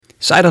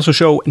Side Hustle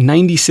Show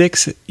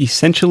 96,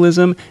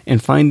 Essentialism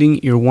and Finding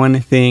Your One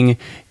Thing,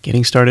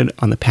 getting started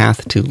on the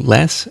path to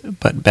less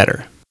but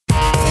better.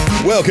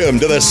 Welcome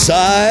to the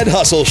Side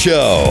Hustle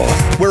Show,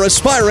 where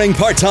aspiring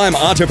part-time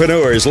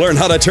entrepreneurs learn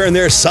how to turn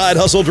their side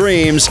hustle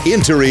dreams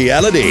into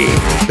reality.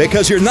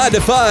 Because your 9 to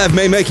 5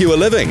 may make you a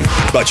living,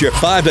 but your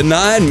 5 to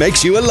 9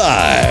 makes you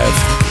alive.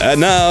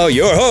 And now,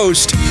 your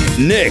host,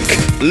 Nick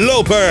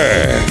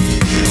Loper.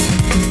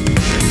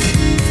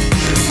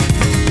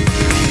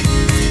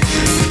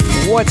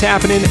 What's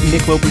happening?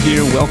 Nick Loper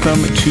here.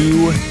 Welcome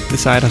to the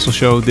Side Hustle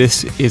Show.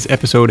 This is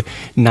episode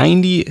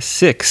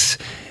 96.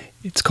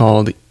 It's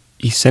called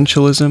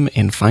Essentialism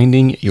and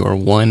Finding Your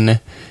One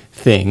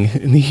Thing.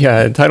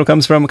 The title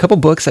comes from a couple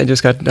books I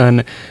just got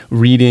done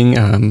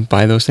reading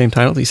by those same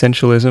titles,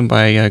 Essentialism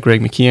by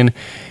Greg McKeown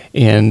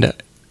and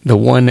The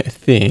One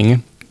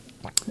Thing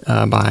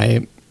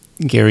by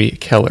Gary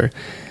Keller.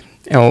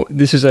 Now,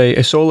 this is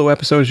a solo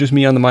episode. It's just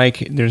me on the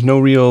mic. There's no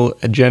real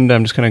agenda.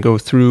 I'm just going to go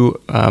through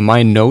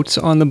my notes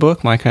on the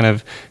book, my kind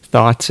of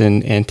thoughts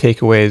and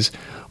takeaways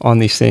on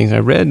these things. I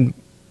read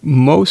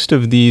most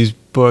of these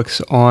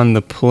books on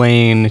the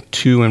plane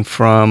to and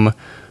from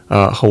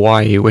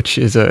Hawaii, which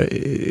is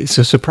it's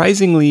a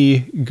surprisingly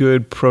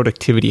good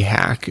productivity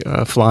hack.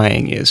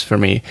 Flying is for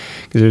me,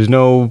 because there's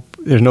no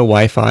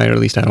Wi-Fi, or at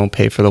least I don't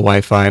pay for the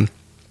Wi-Fi.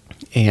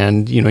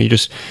 And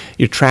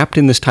you're trapped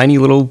in this tiny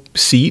little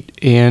seat,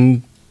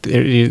 and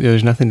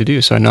there's nothing to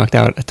do. So I knocked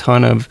out a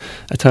ton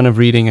of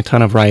reading, a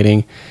ton of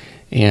writing,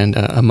 and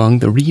among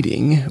the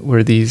reading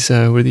were these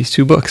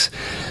two books.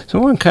 So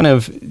I want to kind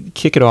of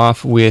kick it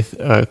off with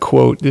a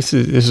quote. This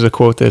is a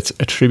quote that's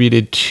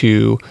attributed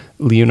to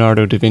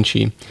Leonardo da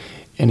Vinci,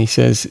 and he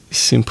says,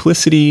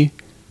 "Simplicity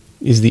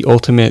is the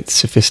ultimate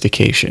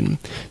sophistication.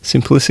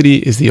 Simplicity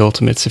is the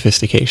ultimate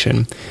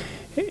sophistication,"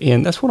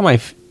 and that's one of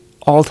my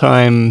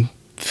all-time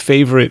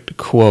favorite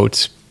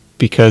quotes,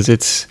 because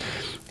it's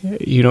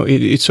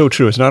so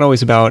true. It's not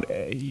always about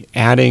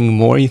adding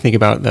more. You think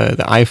about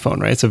the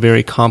iPhone, right? It's a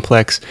very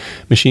complex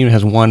machine. It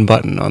has one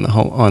button on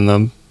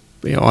the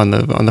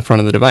front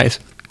of the device.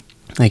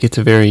 Like, it's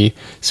a very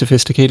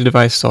sophisticated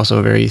device. It's also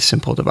a very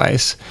simple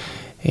device,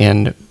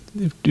 and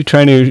you're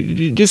trying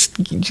to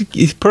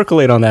just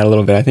percolate on that a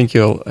little bit. I think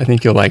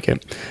you'll like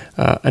it.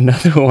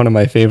 Another one of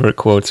my favorite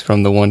quotes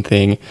from The One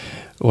Thing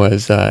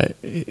was,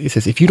 it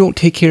says, "If you don't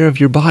take care of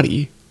your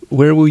body,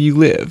 where will you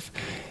live?"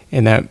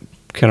 And that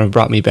kind of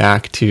brought me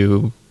back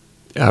to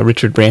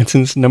Richard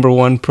Branson's number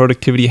one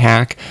productivity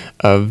hack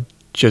of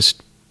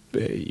just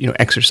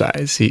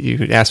exercise. He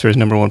asked for his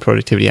number one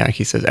productivity hack.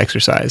 He says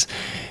exercise.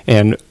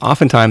 And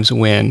oftentimes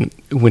when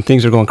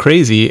things are going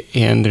crazy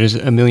and there's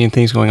a million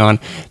things going on,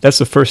 that's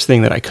the first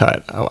thing that I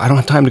cut. I don't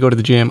have time to go to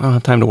the gym. I don't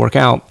have time to work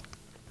out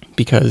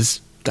because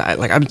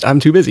I'm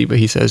too busy. But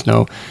he says,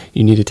 no,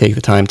 you need to take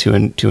the time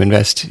to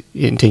invest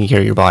in taking care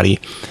of your body.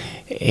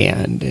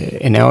 And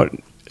now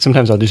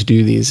sometimes I'll just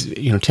do these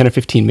 10 or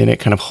 15 minute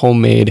kind of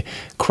homemade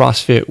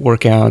CrossFit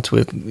workouts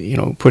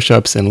with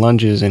push-ups and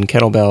lunges and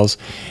kettlebells,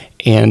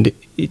 and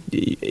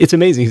it's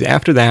amazing.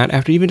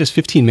 After even just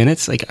 15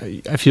 minutes, I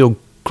feel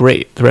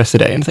great the rest of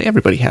the day. And it's like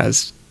everybody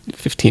has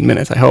 15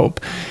 minutes, I hope,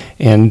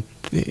 and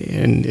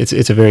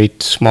it's a very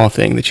small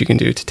thing that you can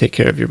do to take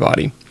care of your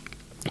body.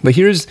 But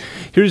here's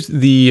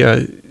the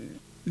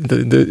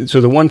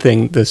one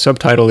thing, the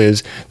subtitle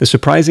is "The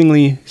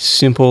Surprisingly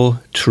Simple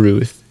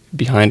Truth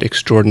Behind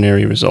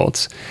Extraordinary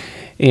Results."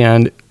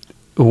 And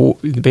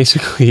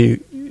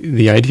basically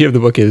the idea of the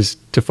book is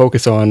to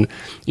focus on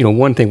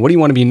one thing. What do you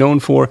want to be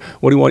known for?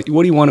 What do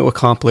you want to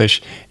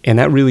accomplish? And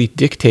that really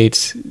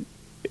dictates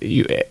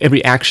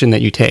every action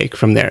that you take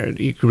from there.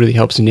 It really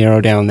helps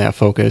narrow down that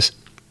focus.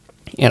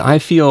 And I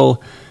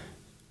feel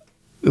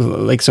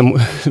like some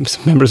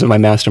members of my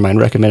mastermind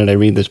recommended I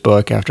read this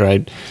book after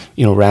I,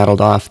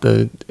 rattled off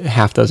the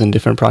half dozen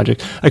different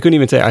projects. I couldn't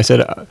even say. I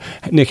said,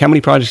 "Nick, how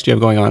many projects do you have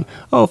going on?"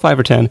 "Oh, 5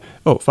 or 10.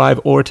 "Oh, 5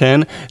 or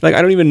 10. Like,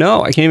 I don't even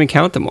know. I can't even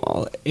count them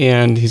all.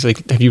 And he's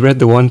like, "Have you read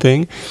The One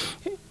Thing?"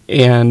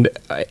 And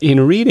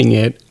in reading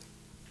it,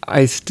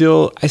 I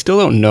still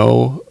don't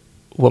know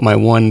what my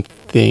one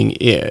thing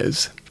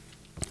is.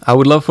 I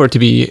would love for it to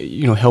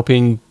be,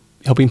 helping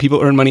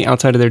people earn money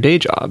outside of their day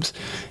jobs.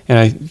 And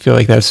I feel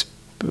like that's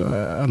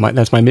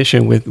my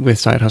mission with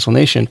Side Hustle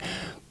Nation.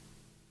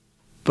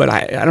 But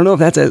I don't know if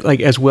that's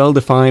as well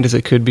defined as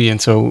it could be.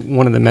 And so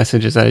one of the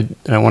messages that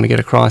I want to get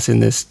across in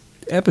this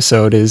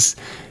episode is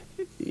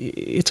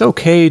it's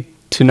okay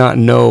to not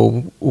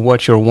know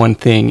what your one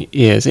thing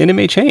is, and it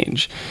may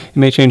change. It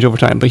may change over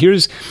time. But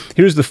here's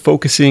the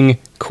focusing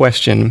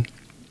question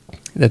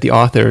that the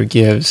author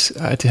gives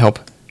to help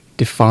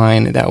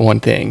define that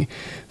one thing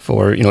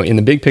for in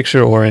the big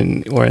picture or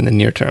in the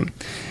near term.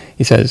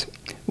 He says,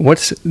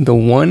 "What's the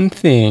one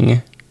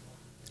thing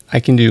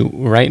I can do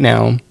right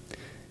now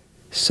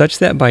such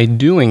that by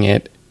doing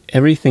it,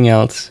 everything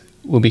else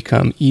will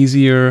become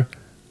easier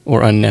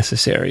or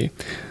unnecessary?"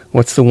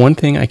 What's the one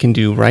thing I can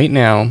do right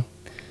now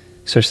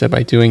such that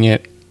by doing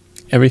it,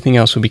 everything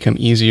else will become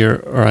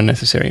easier or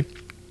unnecessary?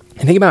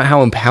 And think about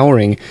how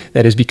empowering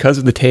that is because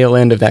of the tail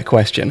end of that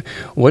question.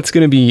 What's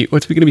going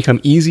to become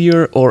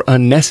easier or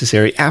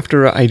unnecessary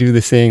after I do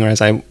this thing, or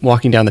as I'm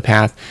walking down the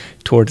path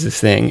towards this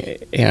thing?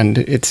 And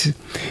it's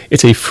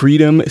a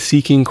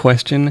freedom-seeking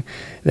question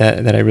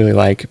that I really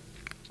like.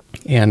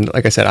 And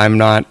like I said, I'm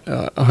not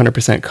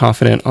 100%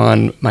 confident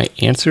on my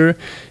answer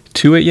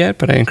to it yet,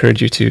 but I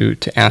encourage you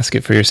to ask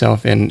it for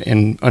yourself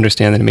and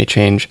understand that it may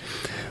change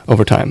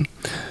over time.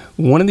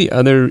 One of the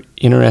other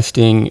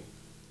interesting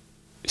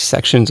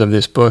sections of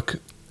this book,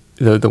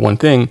 the one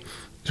thing,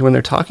 is when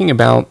they're talking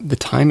about the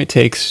time it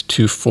takes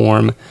to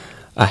form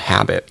a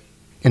habit.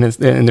 And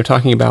they're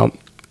talking about,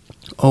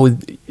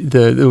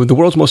 the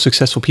world's most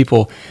successful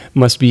people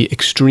must be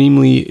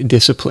extremely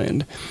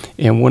disciplined.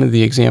 And one of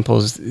the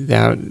examples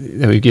that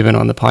we've given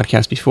on the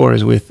podcast before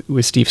is with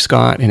Steve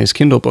Scott and his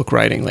Kindle book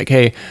writing. Like,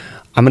 hey,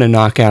 I'm going to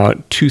knock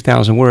out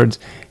 2,000 words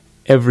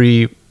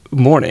every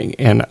morning.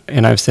 And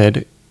I've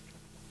said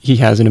he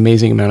has an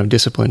amazing amount of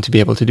discipline to be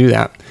able to do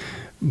that.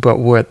 But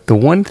what the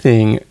one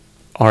thing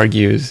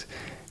argues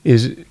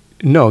is,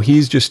 no,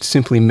 he's just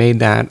simply made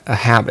that a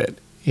habit.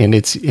 And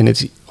it's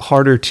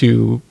harder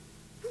to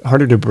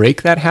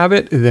break that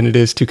habit than it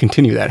is to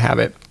continue that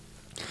habit.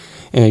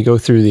 And I go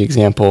through the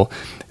example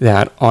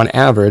that on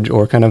average,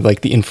 or kind of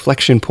like the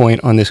inflection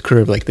point on this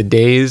curve, like the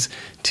days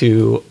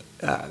to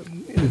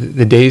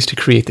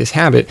create this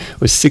habit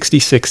was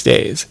 66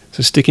 days.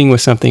 So sticking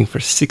with something for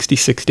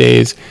 66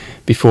 days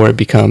before it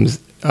becomes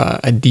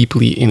a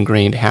deeply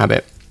ingrained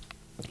habit.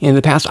 In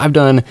the past, I've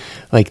done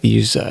like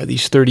these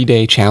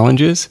 30-day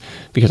challenges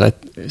because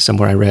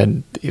somewhere I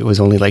read it was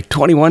only like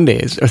 21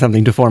 days or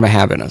something to form a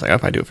habit. And I was like,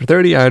 if I do it for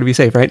 30, I would be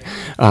safe, right?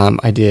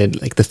 I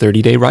did like the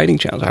 30-day writing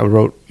challenge. I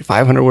wrote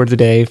 500 words a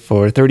day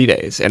for 30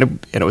 days,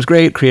 and it was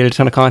great. Created a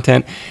ton of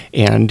content,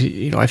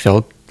 and I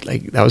felt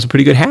like that was a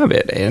pretty good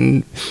habit.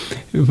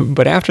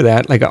 But after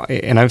that,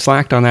 and I've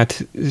slacked on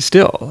that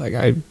still. Like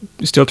I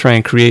still try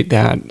and create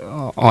that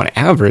on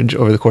average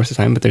over the course of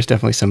time, but there's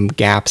definitely some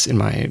gaps in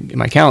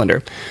my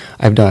calendar.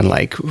 I've done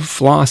like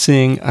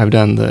flossing. I've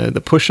done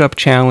the push-up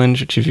challenge,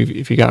 which if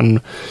you've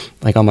gotten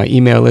like on my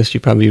email list, you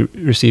probably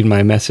received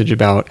my message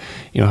about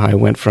how I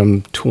went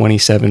from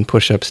 27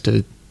 push-ups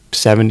to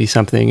 70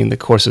 something in the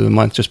course of the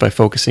month just by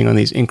focusing on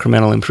these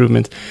incremental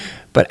improvements.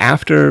 But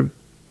after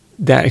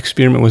that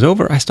experiment was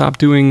over, I stopped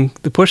doing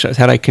the push-ups.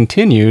 Had I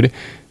continued,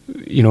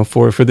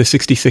 for the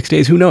 66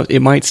 days, who knows? It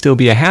might still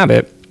be a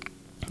habit,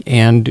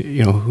 and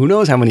who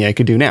knows how many I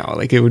could do now.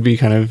 Like it would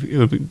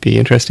be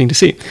interesting to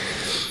see.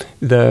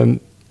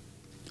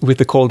 With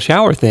the cold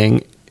shower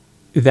thing,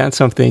 that's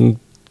something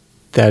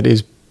that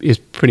is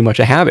pretty much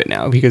a habit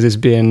now because it's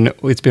been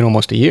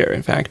almost a year.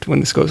 In fact, when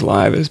this goes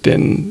live, it's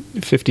been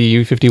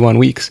 51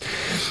 weeks.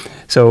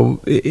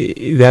 So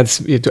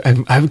that's it.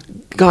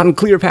 I've gotten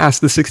clear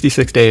past the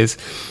 66 days.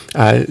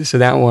 So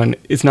that one,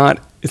 it's not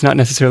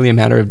necessarily a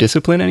matter of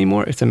discipline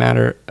anymore. It's a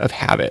matter of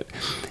habit.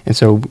 And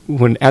so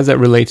as that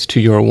relates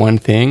to your one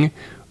thing,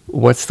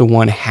 what's the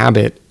one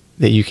habit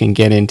that you can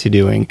get into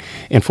doing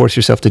and force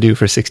yourself to do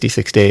for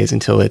 66 days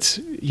until it's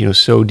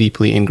so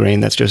deeply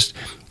ingrained? That's just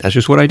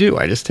what I do.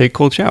 I just take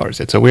cold showers.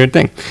 It's a weird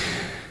thing.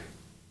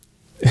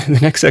 The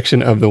next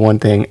section of the one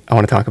thing I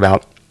want to talk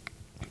about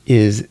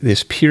is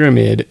this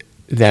pyramid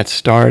that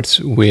starts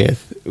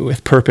with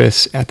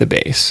purpose at the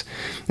base.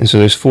 And so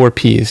there's 4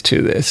 P's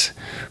to this: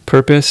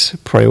 purpose,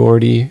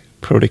 priority,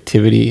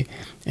 productivity,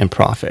 and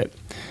profit.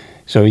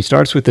 So he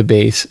starts with the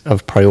base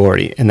of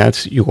priority, and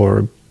that's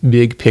your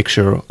big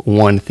picture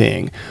one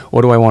thing.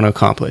 What do I want to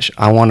accomplish?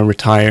 I want to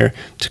retire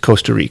to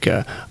Costa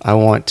Rica. I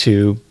want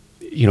to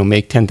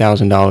make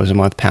 $10,000 a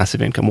month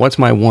passive income. What's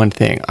my one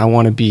thing? I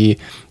want to be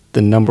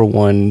the number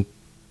one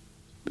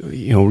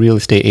real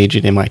estate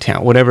agent in my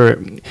town. Whatever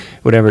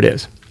it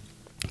is.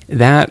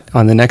 That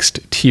on the next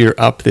tier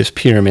up this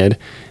pyramid,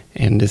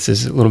 and this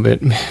is a little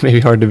bit maybe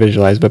hard to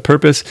visualize, but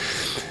purpose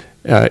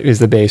is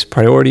the base.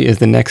 Priority is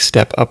the next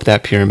step up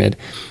that pyramid.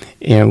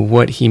 And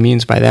what he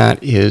means by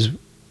that is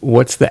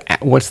what's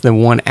the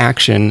one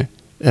action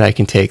that I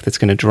can take that's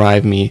going to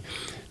drive me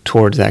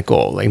towards that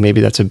goal? Like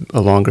maybe that's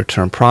a longer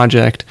term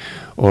project,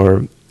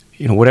 or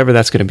whatever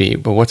that's going to be.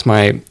 But what's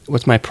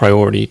my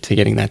priority to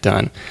getting that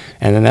done?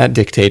 And then that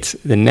dictates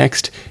the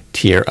next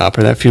tier up,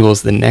 or that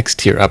fuels the next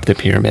tier up the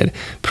pyramid.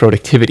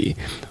 Productivity.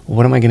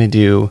 What am I going to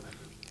do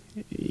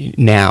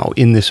now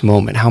in this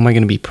moment? How am I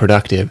going to be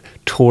productive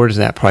towards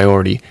that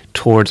priority,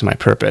 towards my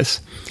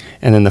purpose?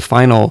 And then the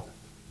final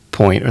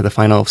point, or the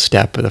final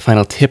step, or the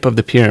final tip of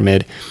the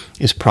pyramid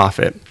is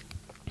profit,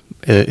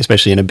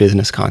 especially in a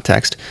business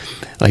context.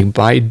 Like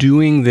by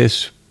doing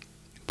this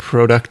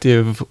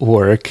productive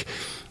work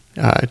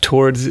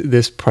towards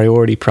this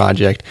priority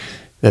project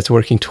that's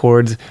working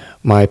towards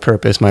my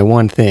purpose, my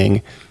one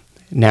thing,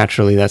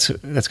 naturally that's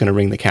going to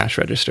ring the cash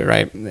register,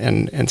 right?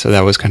 And so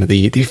that was kind of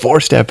the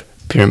 4-step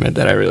pyramid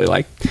that I really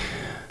like.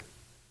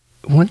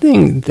 One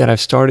thing that I've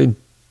started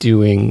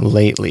doing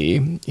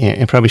lately,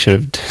 and probably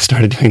should have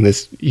started doing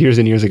this years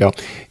and years ago,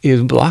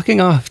 is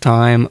blocking off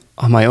time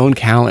on my own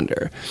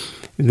calendar.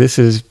 This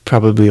is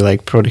probably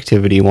like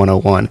productivity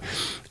 101.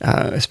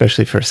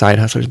 especially for side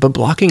hustlers. But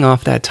blocking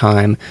off that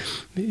time,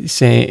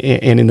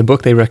 and in the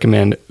book they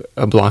recommend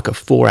a block of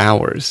 4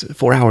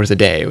 hours a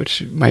day,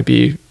 which might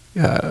be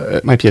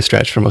a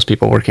stretch for most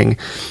people working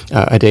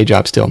a day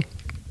job still.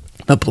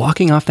 But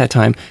blocking off that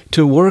time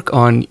to work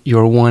on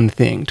your one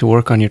thing, to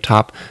work on your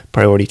top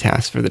priority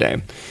tasks for the day.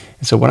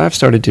 And so what I've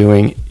started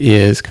doing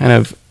is kind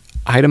of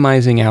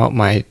itemizing out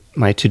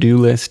my to-do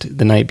list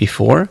the night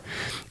before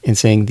and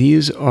saying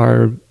these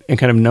are, and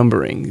kind of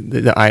numbering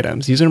the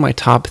items. These are my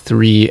top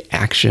 3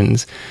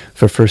 actions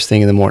for first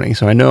thing in the morning.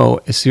 So I know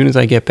as soon as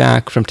I get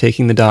back from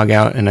taking the dog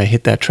out and I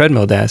hit that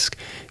treadmill desk,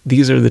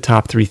 these are the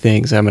top 3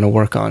 things I'm going to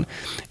work on.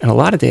 And a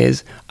lot of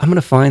days I'm going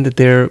to find that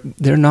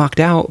they're knocked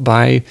out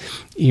by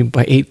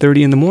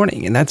 8:30 in the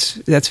morning. And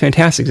that's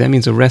fantastic. That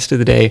means the rest of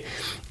the day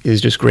is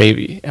just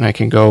gravy and I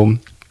can go,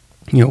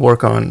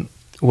 work on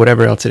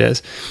whatever else it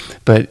is.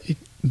 But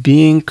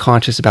being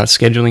conscious about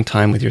scheduling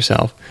time with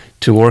yourself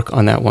to work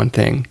on that one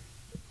thing,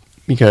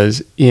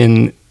 because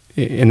and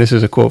this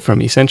is a quote from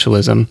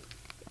Essentialism,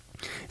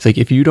 it's like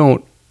if you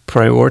don't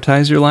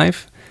prioritize your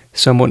life,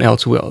 someone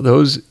else will.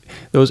 Those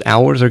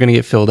hours are going to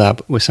get filled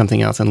up with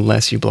something else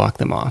unless you block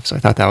them off. So I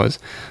thought that was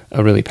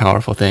a really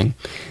powerful thing.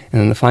 And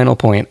then the final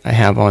point I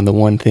have on the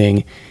one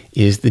thing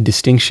is the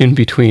distinction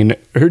between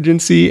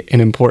urgency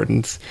and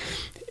importance.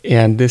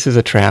 And this is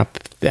a trap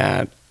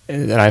that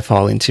I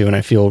fall into, and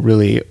I feel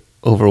really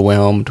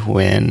overwhelmed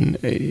when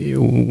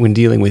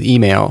dealing with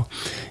email,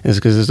 is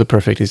because this is a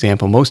perfect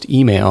example. Most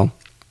email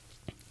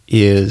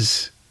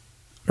is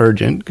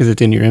urgent because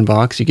it's in your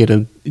inbox. You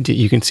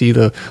can see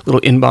the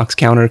little inbox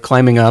counter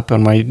climbing up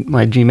on my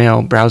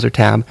Gmail browser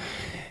tab,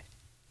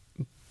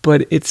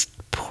 but it's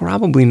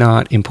probably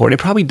not important.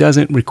 It probably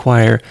doesn't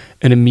require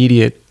an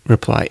immediate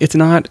reply. It's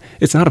not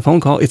a phone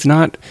call. It's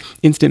not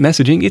instant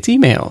messaging. It's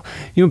email.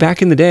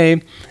 Back in the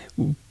day,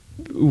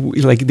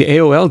 like the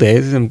AOL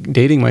days, I'm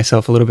dating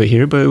myself a little bit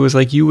here, but it was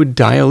like you would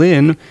dial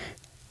in,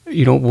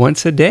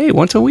 once a day,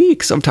 once a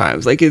week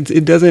sometimes. Like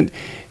it doesn't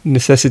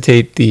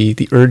necessitate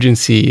the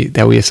urgency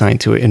that we assign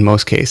to it in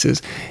most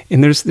cases.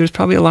 And there's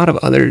probably a lot of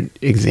other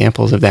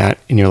examples of that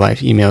in your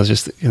life. Email is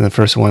just the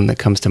first one that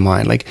comes to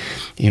mind. Like,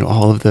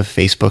 all of the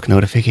Facebook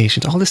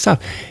notifications, all this stuff,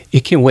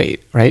 it can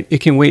wait, right? It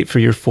can wait for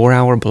your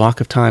 4-hour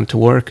block of time to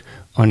work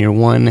on your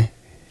one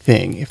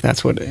thing, if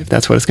that's what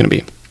it's going to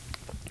be.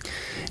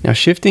 Now,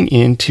 shifting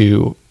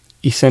into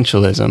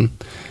Essentialism,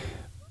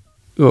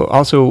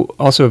 also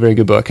a very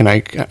good book, and I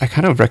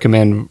kind of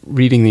recommend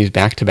reading these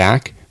back to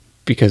back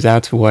because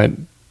that's what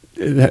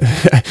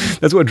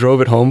drove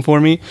it home for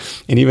me.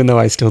 And even though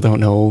I still don't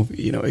know,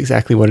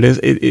 exactly what it is,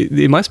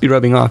 it must be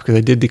rubbing off because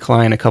I did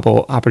decline a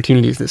couple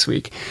opportunities this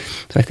week.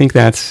 So I think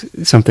that's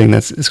something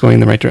that's going in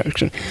the right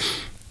direction.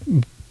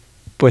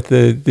 But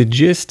the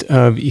gist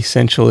of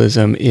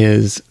Essentialism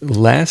is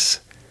less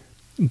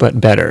but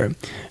better,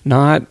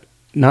 not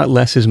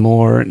less is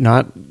more,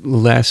 not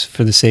less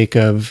for the sake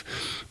of,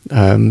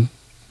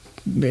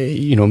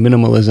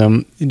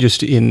 minimalism,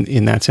 just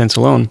in that sense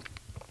alone,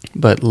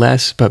 but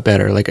less but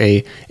better, like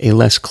a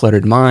less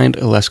cluttered mind,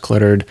 a less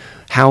cluttered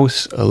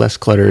house, a less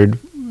cluttered,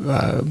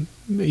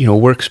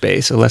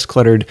 workspace, a less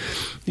cluttered,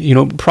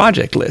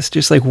 project list.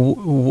 Just like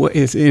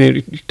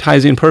it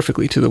ties in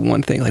perfectly to the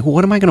one thing. Like,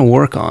 what am I going to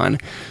work on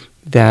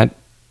that,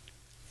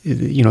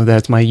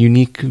 that's my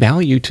unique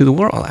value to the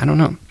world? I don't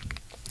know.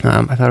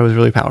 I thought it was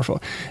really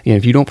powerful.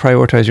 If you don't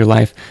prioritize your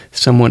life,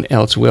 someone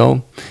else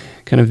will.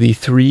 Kind of the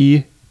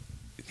three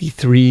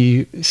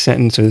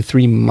sentence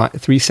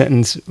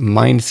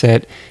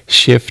mindset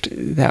shift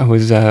that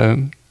was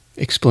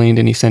explained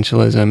in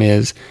Essentialism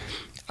is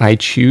I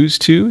choose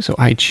to. So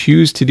I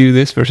choose to do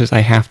this versus I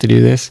have to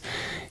do this.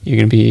 You're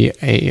going to be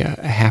a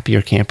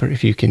happier camper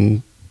if you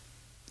can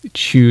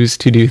choose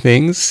to do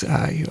things.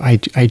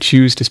 I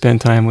choose to spend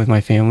time with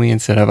my family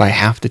instead of I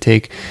have to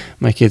take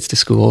my kids to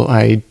school.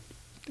 I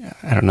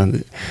don't know.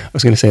 I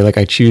was going to say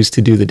I choose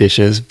to do the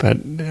dishes, but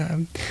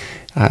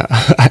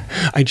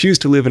I choose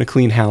to live in a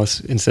clean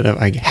house instead of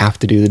I have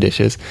to do the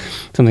dishes,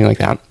 something like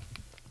that.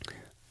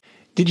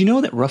 Did you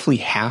know that roughly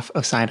half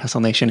of Side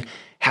Hustle Nation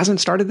hasn't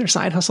started their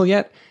side hustle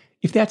yet?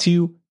 If that's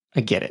you,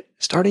 I get it.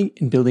 Starting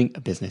and building a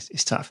business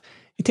is tough.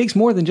 It takes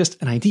more than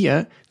just an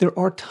idea. There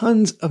are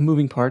tons of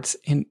moving parts,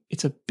 and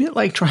it's a bit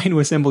like trying to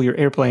assemble your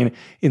airplane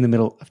in the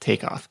middle of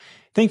takeoff.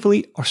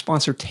 Thankfully, our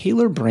sponsor,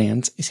 Taylor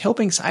Brands, is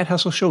helping Side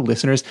Hustle Show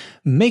listeners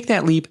make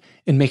that leap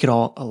and make it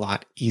all a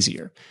lot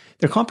easier.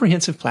 Their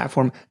comprehensive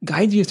platform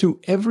guides you through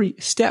every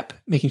step,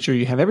 making sure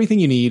you have everything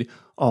you need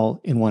all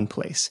in one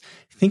place.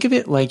 Think of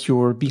it like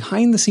your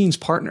behind-the-scenes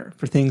partner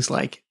for things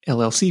like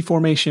LLC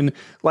formation,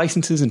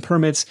 licenses and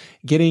permits,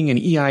 getting an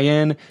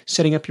EIN,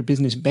 setting up your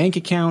business bank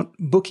account,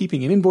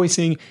 bookkeeping and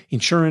invoicing,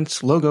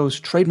 insurance, logos,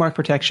 trademark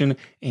protection,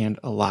 and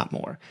a lot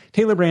more.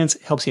 Taylor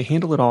Brands helps you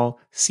handle it all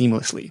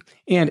seamlessly.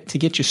 And to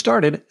get you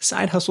started,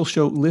 Side Hustle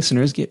Show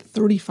listeners get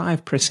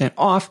 35%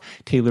 off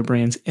Taylor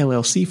Brands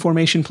LLC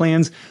formation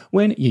plans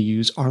when you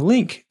use our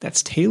link.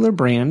 That's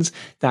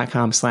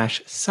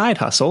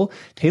taylorbrands.com/sidehustle.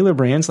 Taylor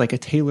Brands, like a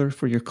tailor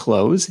for your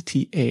clothes,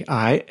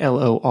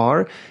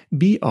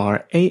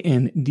 TAILORBRANDS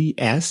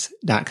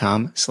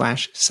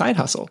inds.com/side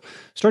hustle.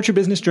 Start your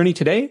business journey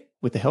today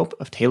with the help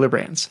of Taylor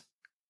Brands.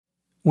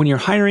 When you're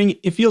hiring,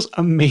 it feels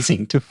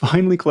amazing to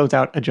finally close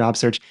out a job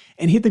search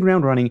and hit the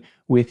ground running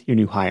with your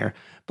new hire.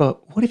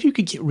 But what if you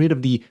could get rid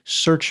of the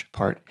search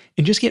part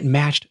and just get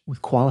matched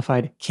with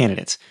qualified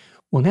candidates?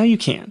 Well, now you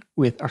can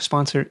with our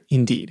sponsor,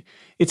 Indeed.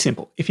 It's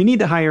simple. If you need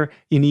to hire,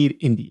 you need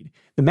Indeed.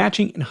 The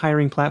matching and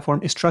hiring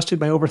platform is trusted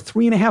by over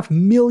 3.5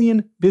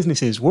 million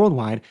businesses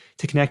worldwide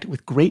to connect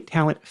with great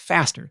talent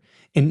faster.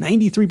 And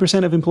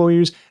 93% of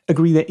employers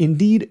agree that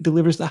Indeed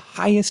delivers the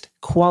highest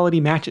quality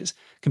matches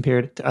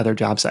compared to other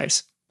job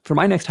sites. For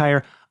my next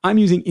hire, I'm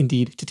using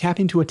Indeed to tap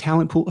into a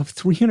talent pool of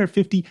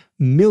 350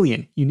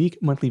 million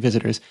unique monthly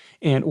visitors.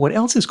 And what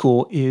else is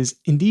cool is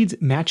Indeed's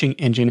matching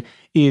engine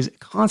is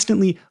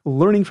constantly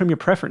learning from your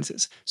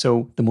preferences.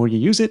 So the more you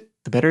use it,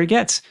 the better it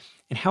gets.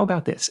 And how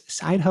about this?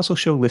 Side Hustle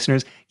Show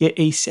listeners get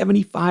a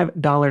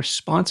 $75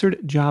 sponsored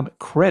job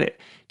credit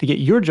to get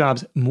your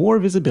jobs more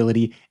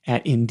visibility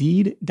at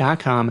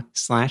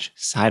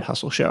Indeed.com/Side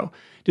Hustle Show.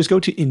 Just go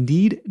to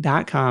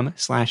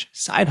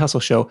Indeed.com/Side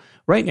Hustle Show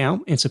right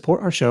now and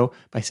support our show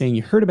by saying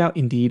you heard about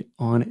Indeed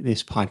on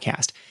this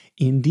podcast.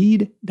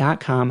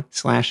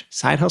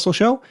 Indeed.com/Side Hustle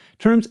Show.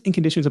 Terms and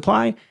conditions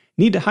apply.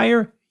 Need to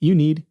hire? You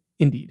need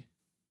Indeed.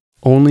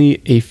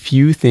 Only a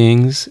few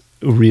things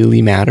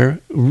really matter.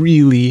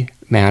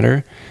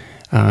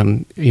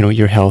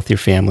 Your health, your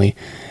family,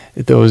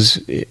 those,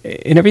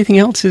 and everything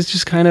else is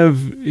just kind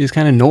of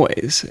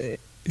noise.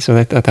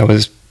 So that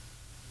was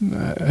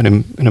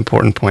an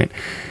important point.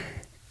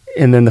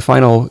 And then the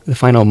final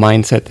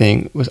mindset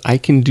thing was, I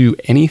can do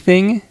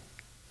anything,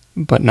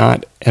 but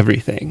not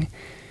everything.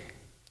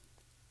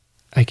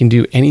 I can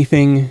do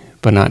anything,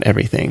 but not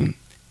everything.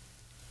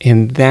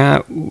 And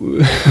that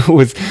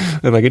was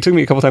like, it took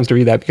me a couple times to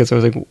read that because I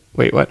was like,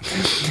 wait, what?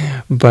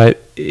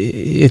 But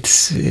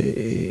it's,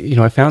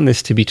 I found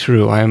this to be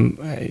true.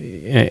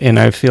 And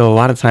I feel a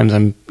lot of times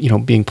I'm,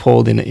 being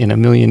pulled in a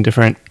million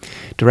different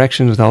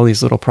directions with all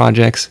these little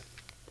projects.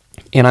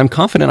 And I'm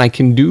confident I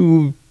can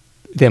do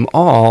them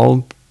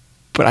all,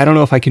 but I don't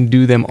know if I can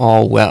do them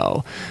all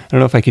well. I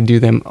don't know if I can do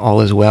them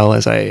all as well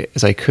as I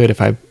could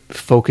if I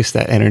focus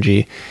that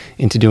energy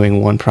into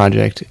doing one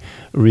project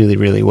really,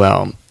 really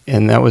well.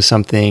 And that was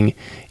something,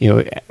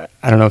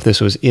 I don't know if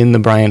this was in the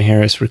Brian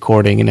Harris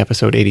recording in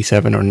episode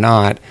 87 or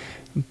not,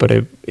 but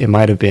it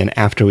might have been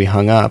after we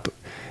hung up.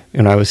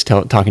 And I was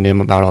talking to him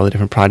about all the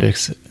different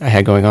projects I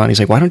had going on. He's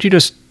like, why don't you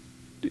just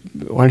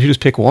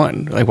pick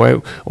one? Like,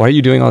 why are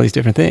you doing all these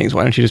different things?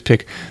 Why don't you just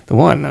pick the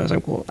one? And I was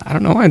like, well, I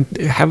don't know. I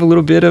have a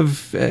little bit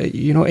of,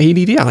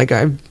 ADD.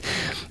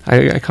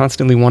 I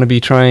constantly want to be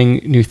trying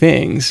new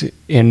things,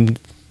 and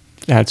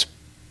that's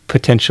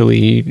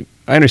potentially,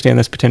 I understand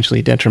that's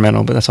potentially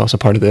detrimental, but that's also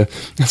part of the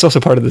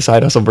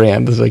side hustle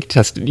brand. It's like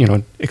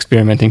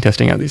experimenting,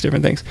 testing out these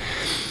different things.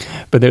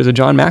 But there's a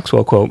John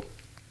Maxwell quote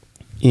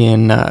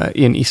in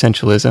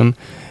Essentialism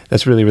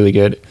that's really, really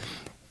good.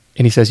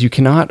 And he says, you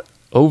cannot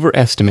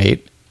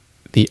overestimate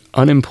the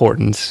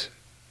unimportance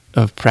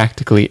of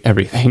practically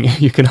everything.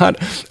 You cannot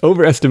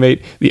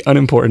overestimate the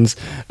unimportance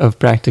of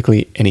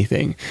practically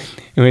anything.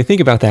 And when I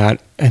think about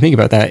that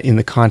in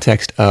the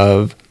context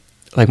of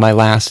like my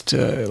last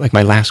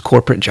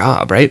corporate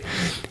job, right?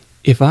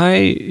 If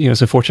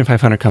it's a Fortune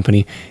 500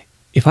 company,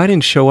 if I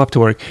didn't show up to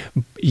work,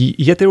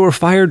 yet there were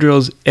fire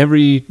drills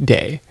every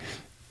day,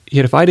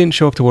 yet if I didn't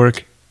show up to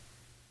work,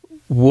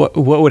 what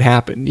would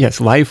happen?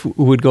 Yes, life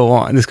would go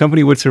on. This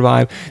company would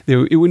survive.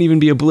 It wouldn't even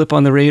be a blip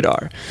on the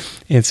radar.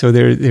 And so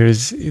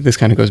there's this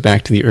kind of goes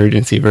back to the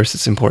urgency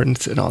versus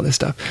importance and all this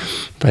stuff.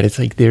 But it's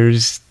like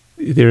there's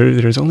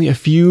only a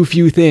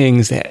few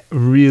things that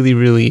really,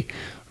 really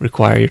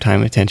require your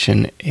time and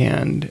attention.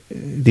 And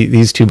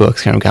these two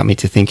books kind of got me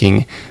to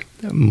thinking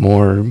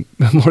more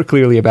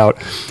clearly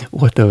about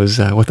what those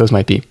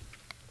might be.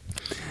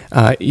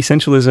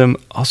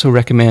 Essentialism also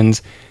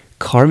recommends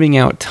carving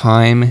out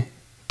time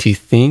to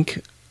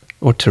think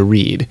or to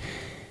read.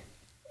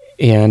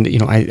 And,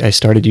 I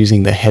started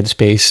using the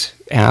Headspace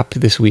app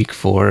this week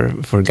for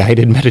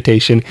guided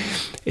meditation.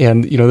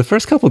 And, the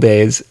first couple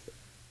days,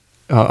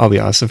 I'll be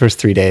honest, the first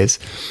 3 days,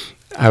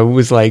 I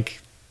was like,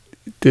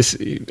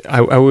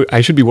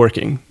 I should be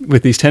working.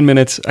 With these 10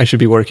 minutes, I should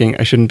be working.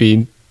 I shouldn't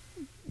be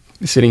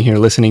sitting here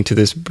listening to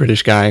this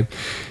British guy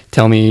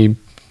tell me,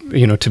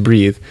 to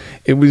breathe.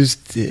 It was,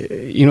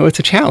 it's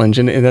a challenge.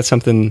 And that's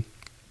something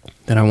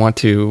that I want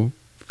to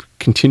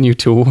continue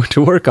to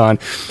work on,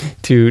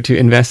 to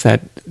invest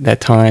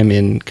that time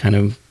in kind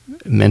of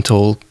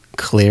mental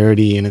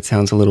clarity. And it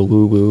sounds a little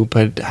woo-woo,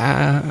 but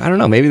I don't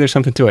know, maybe there's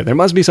something to it. There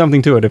must be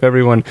something to it if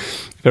everyone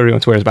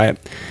swears by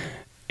it.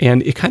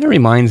 And it kind of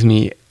reminds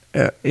me,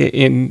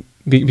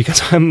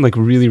 because I'm like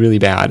really, really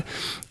bad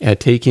at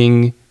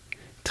taking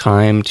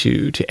time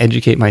to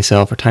educate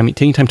myself, or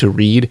taking time to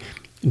read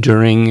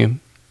during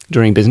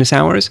business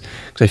hours,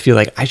 because I feel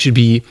like I should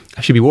be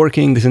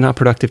working. This is not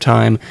productive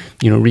time.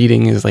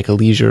 Reading is like a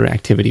leisure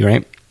activity,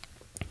 right?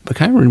 But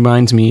kind of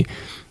reminds me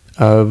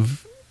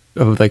of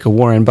like a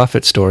Warren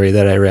Buffett story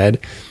that I read,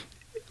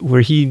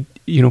 where he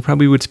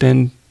probably would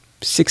spend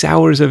 6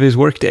 hours of his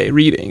workday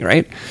reading,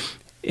 right?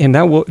 And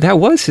that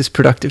was his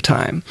productive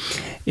time.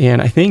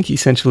 And I think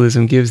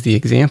Essentialism gives the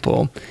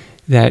example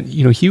that,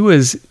 he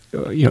was,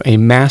 a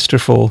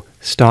masterful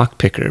stock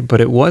picker, but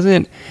it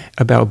wasn't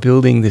about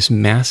building this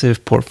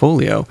massive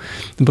portfolio.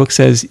 The book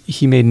says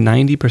he made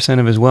 90%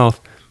 of his wealth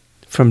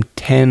from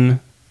 10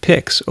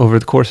 picks over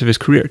the course of his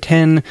career,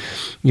 10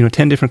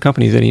 different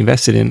companies that he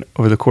invested in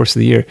over the course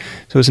of the year.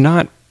 So it's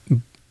not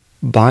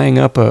buying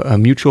up a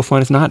mutual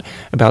fund. It's not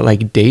about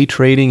like day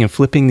trading and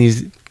flipping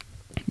these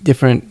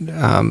different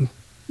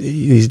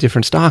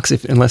stocks,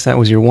 unless that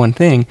was your one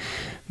thing.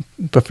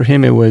 But for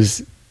him, it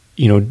was,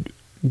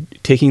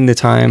 taking the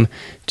time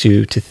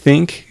to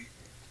think,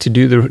 to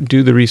do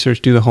the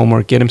research, do the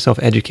homework, get himself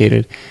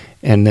educated,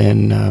 and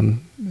then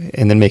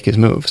make his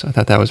moves. So I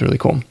thought that was really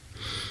cool.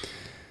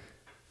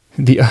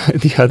 The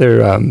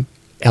other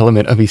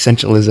element of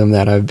essentialism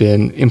that I've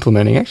been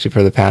implementing actually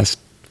for the past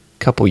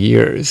couple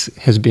years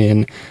has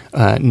been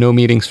no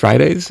meetings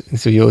Fridays. And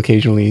so you'll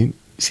occasionally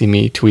see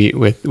me tweet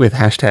with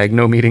hashtag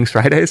no meetings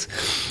Fridays,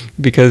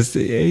 because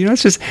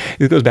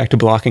it goes back to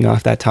blocking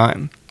off that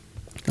time.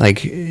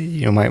 Like,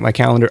 my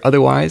calendar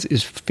otherwise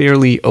is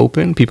fairly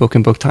open. People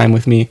can book time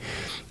with me,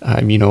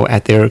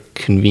 at their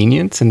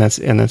convenience, and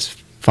that's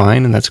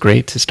fine, and that's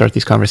great to start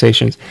these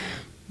conversations.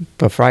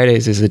 But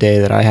Fridays is the day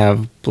that I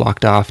have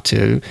blocked off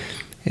to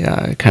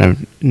kind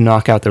of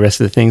knock out the rest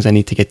of the things I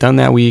need to get done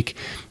that week,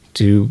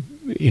 to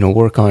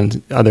work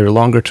on other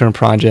longer term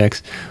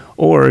projects.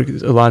 Or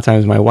a lot of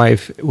times my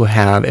wife will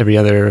have every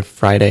other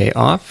Friday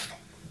off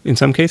in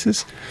some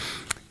cases.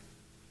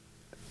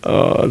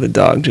 Oh, the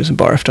dog just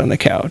barfed on the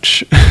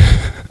couch.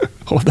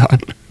 Hold on.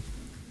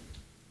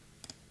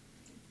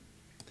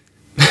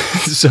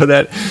 So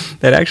that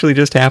actually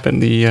just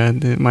happened.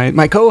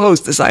 My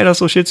co-host, the Side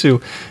Hustle Shih Tzu,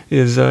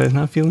 is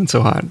not feeling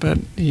so hot, but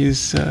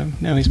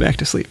now he's back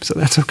to sleep, so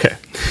that's okay.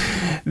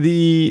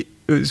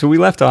 So we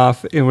left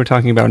off, and we're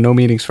talking about no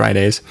meetings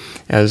Fridays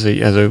as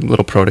a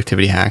little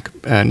productivity hack,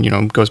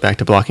 and goes back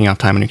to blocking off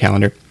time on your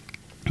calendar.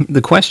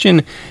 The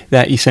question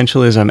that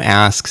Essentialism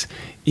asks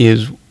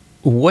is,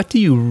 what do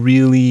you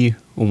really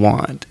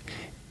want?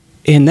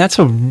 And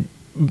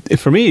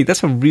for me,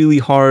 that's a really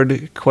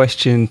hard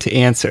question to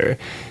answer.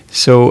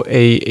 So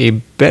a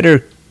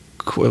better,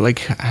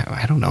 like,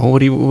 I don't know, what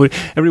do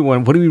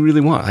we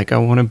really want? Like, I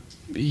want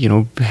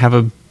to, have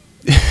a,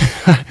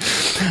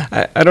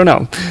 I don't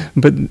know,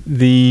 but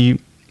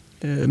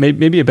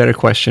maybe a better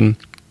question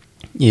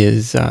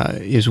is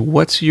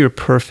what's your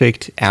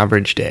perfect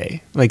average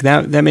day? Like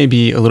that may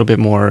be a little bit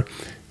more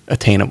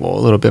attainable,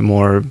 a little bit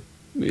more,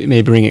 it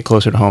may bring it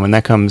closer to home. And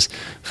that comes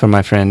from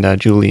my friend,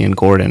 Julian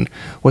Gordon.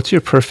 What's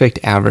your perfect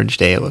average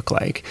day look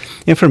like?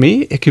 And for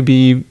me, it could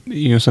be,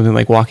 something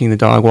like walking the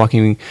dog,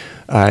 walking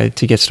to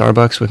get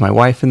Starbucks with my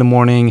wife in the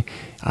morning,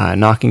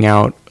 knocking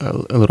out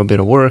a little bit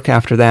of work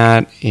after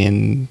that,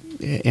 in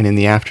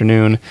the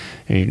afternoon,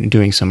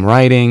 doing some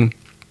writing,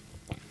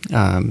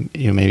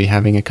 maybe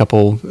having a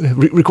couple,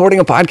 recording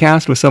a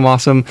podcast with some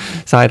awesome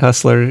side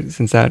hustler,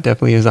 since that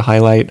definitely is a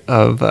highlight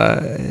of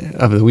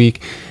the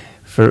week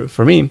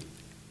for me.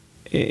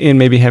 And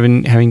maybe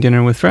having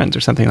dinner with friends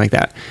or something like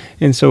that.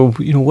 And so,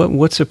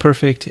 what's a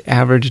perfect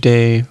average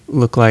day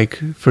look like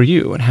for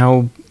you? And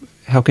how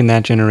can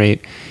that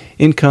generate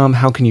income?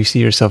 How can you see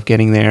yourself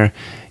getting there?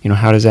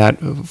 How does that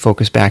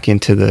focus back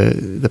into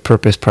the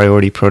purpose,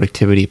 priority,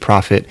 productivity,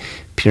 profit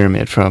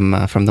pyramid from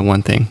the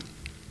one thing?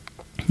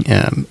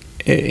 And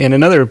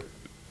another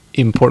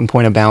important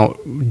point about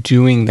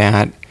doing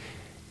that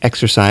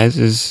exercise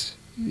is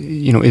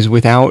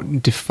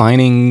without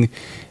defining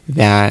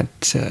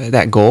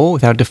that goal,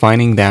 without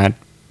defining that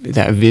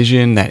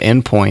vision, that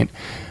endpoint,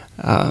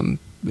 how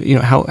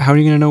are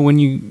you going to know when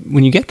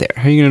you get there?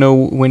 How are you going to know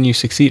when you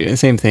succeed? And the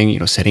same thing,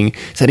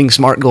 setting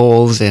smart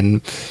goals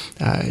and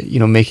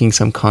making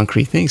some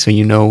concrete things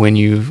so when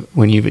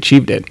you've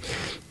achieved it.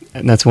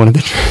 And that's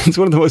it's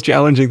one of the most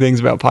challenging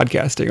things about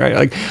podcasting, right?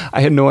 Like,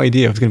 I had no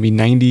idea it was going to be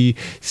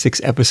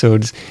 96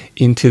 episodes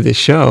into the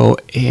show,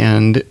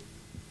 and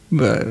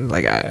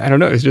I don't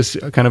know, it's just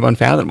kind of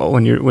unfathomable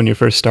when you're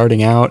first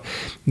starting out,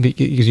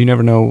 because you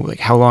never know, like,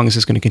 how long is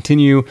this going to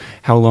continue?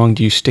 How long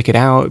do you stick it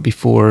out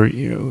before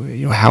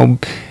how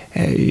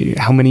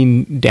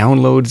many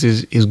downloads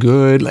is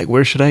good? Like,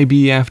 where should I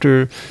be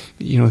after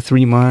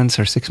 3 months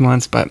or 6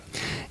 months? But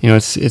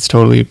it's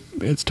totally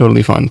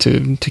fun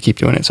to keep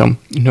doing it. So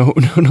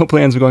no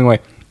plans of going away.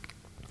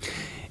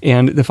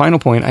 And the final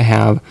point I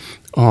have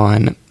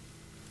on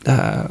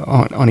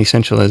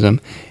essentialism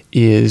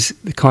is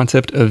the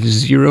concept of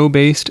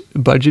zero-based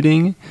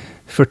budgeting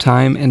for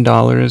time and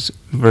dollars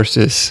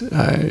versus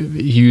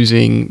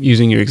using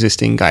your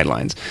existing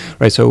guidelines,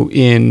 right? So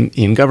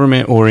in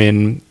government or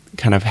in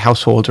kind of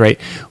households, right,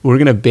 we're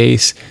going to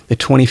base the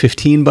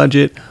 2015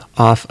 budget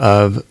off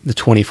of the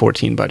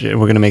 2014 budget.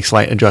 We're going to make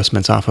slight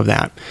adjustments off of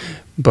that.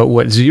 But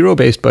what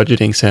zero-based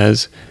budgeting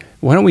says,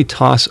 why don't we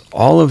toss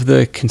all of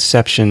the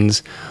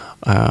conceptions,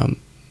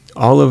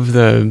 all of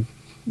the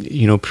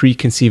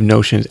preconceived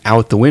notions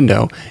out the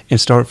window and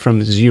start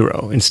from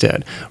zero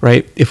instead,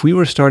 right? If we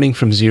were starting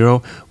from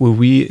zero, would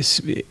we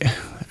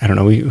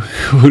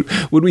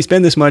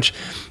spend this much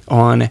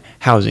on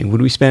housing?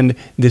 Would we spend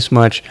this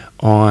much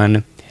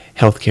on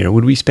healthcare?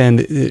 Would we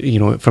spend,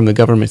 from the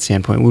government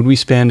standpoint, would we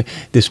spend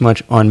this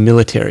much on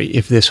military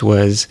if this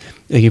was,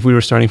 if we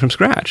were starting from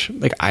scratch?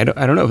 I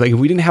don't know. If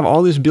we didn't have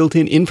all this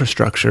built-in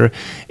infrastructure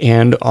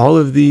and all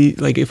of the,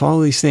 if all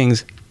of these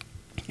things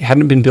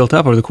hadn't been built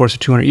up over the course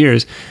of 200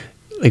 years,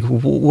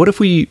 what if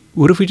we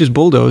just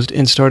bulldozed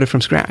and started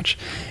from scratch?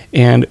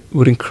 And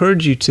would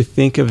encourage you to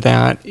think of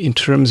that in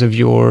terms of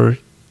your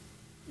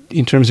day,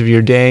 in terms of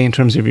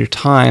your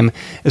time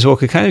as well.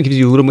 It kind of gives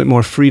you a little bit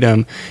more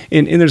freedom.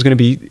 And there's going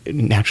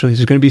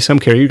to be some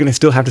care. You're going to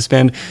still have to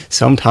spend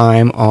some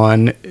time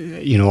on,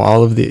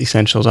 all of the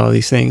essentials, all of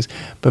these things.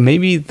 But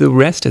maybe the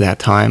rest of that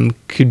time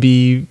could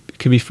be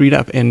freed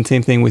up. And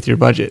same thing with your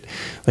budget.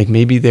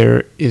 Maybe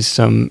there is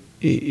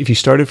if you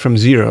started from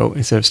zero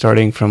instead of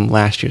starting from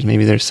last year's,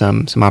 maybe there's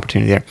some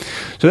opportunity there.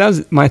 So that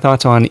was my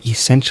thoughts on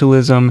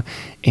essentialism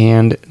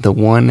and the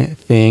one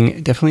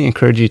thing. Definitely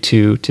encourage you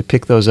to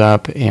pick those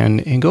up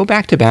and go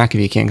back to back if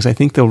you can, because I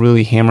think they'll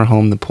really hammer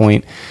home the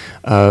point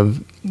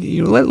of,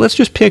 let's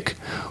just pick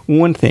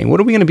one thing. What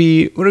are we going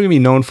to be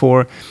known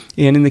for?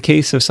 And in the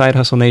case of Side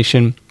Hustle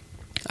Nation,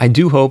 I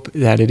do hope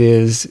that it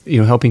is,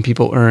 helping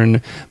people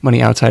earn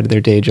money outside of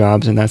their day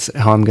jobs, and that's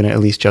how I'm going to at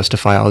least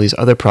justify all these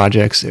other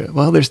projects.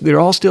 Well, they're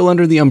all still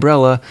under the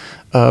umbrella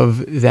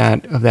of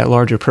that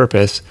larger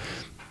purpose.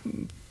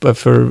 But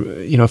for,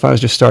 if I was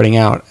just starting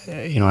out,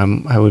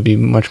 I would be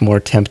much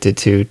more tempted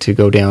to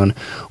go down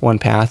one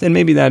path, and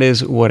maybe that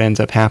is what ends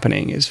up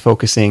happening, is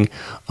focusing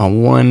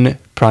on one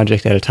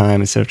project at a time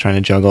instead of trying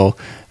to juggle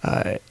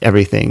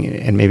everything,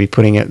 and maybe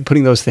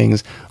putting those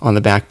things on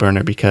the back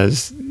burner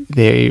because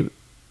they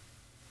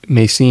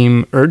may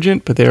seem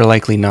urgent, but they're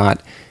likely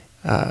not.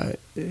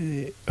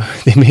 They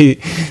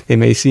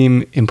may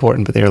seem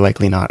important, but they're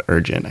likely not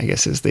urgent, I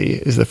guess is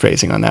the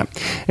phrasing on that.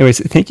 Anyways,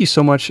 thank you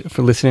so much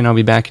for listening. I'll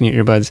be back in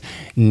your earbuds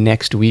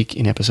next week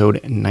in episode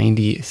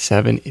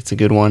 97. It's a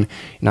good one. You're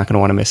not going to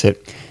want to miss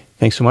it.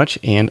 Thanks so much,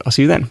 and I'll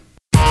see you then.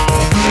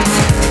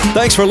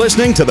 Thanks for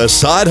listening to The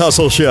Side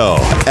Hustle Show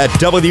at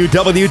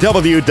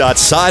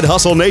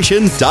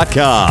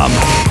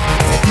www.sidehustlenation.com.